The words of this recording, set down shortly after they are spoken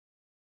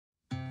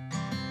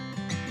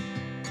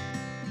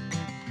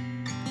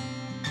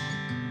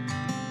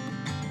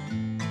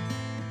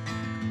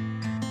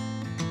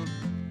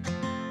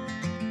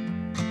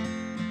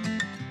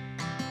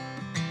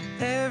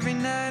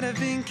night I've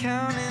been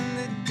counting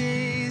the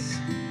days,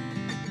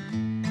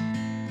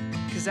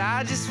 'cause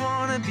I just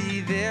wanna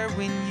be there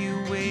when you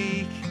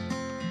wake.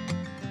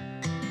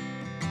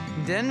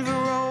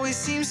 Denver always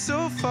seems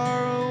so far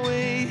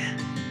away,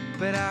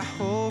 but I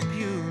hope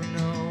you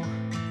know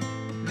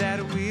that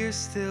we're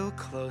still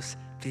close.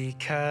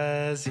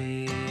 Because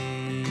even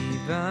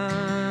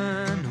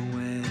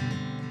when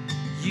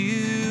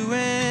you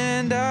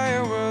and I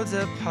are worlds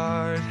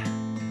apart,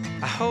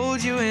 I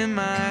hold you in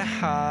my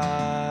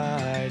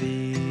heart.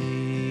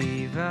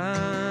 Even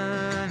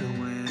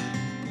when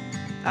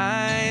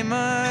I'm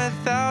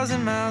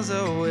 1,000 miles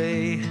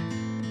away,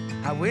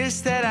 I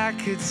wish that I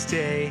could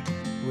stay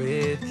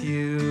with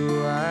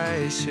you.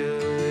 I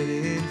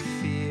shouldn't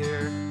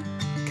fear,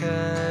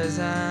 'cause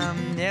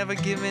I'm never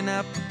giving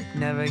up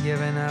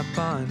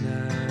on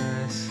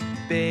us.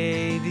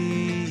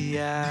 Baby,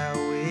 I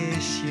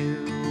wish you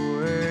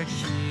were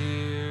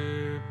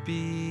here,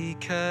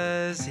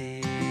 because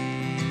even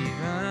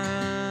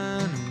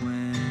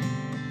when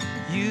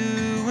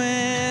you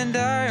and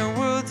I are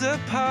worlds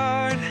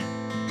apart,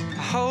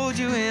 I hold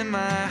you in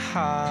my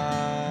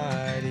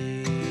heart.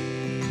 Even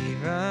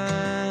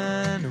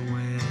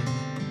when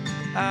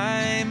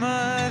I'm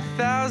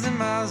 1,000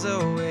 miles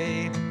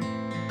away,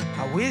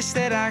 I wish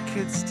that I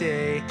could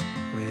stay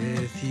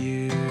with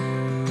you,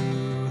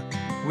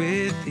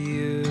 with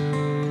you,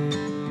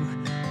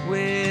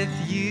 with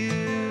you.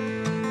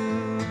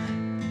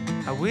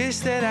 I wish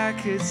that I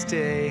could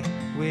stay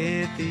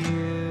with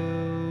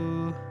you.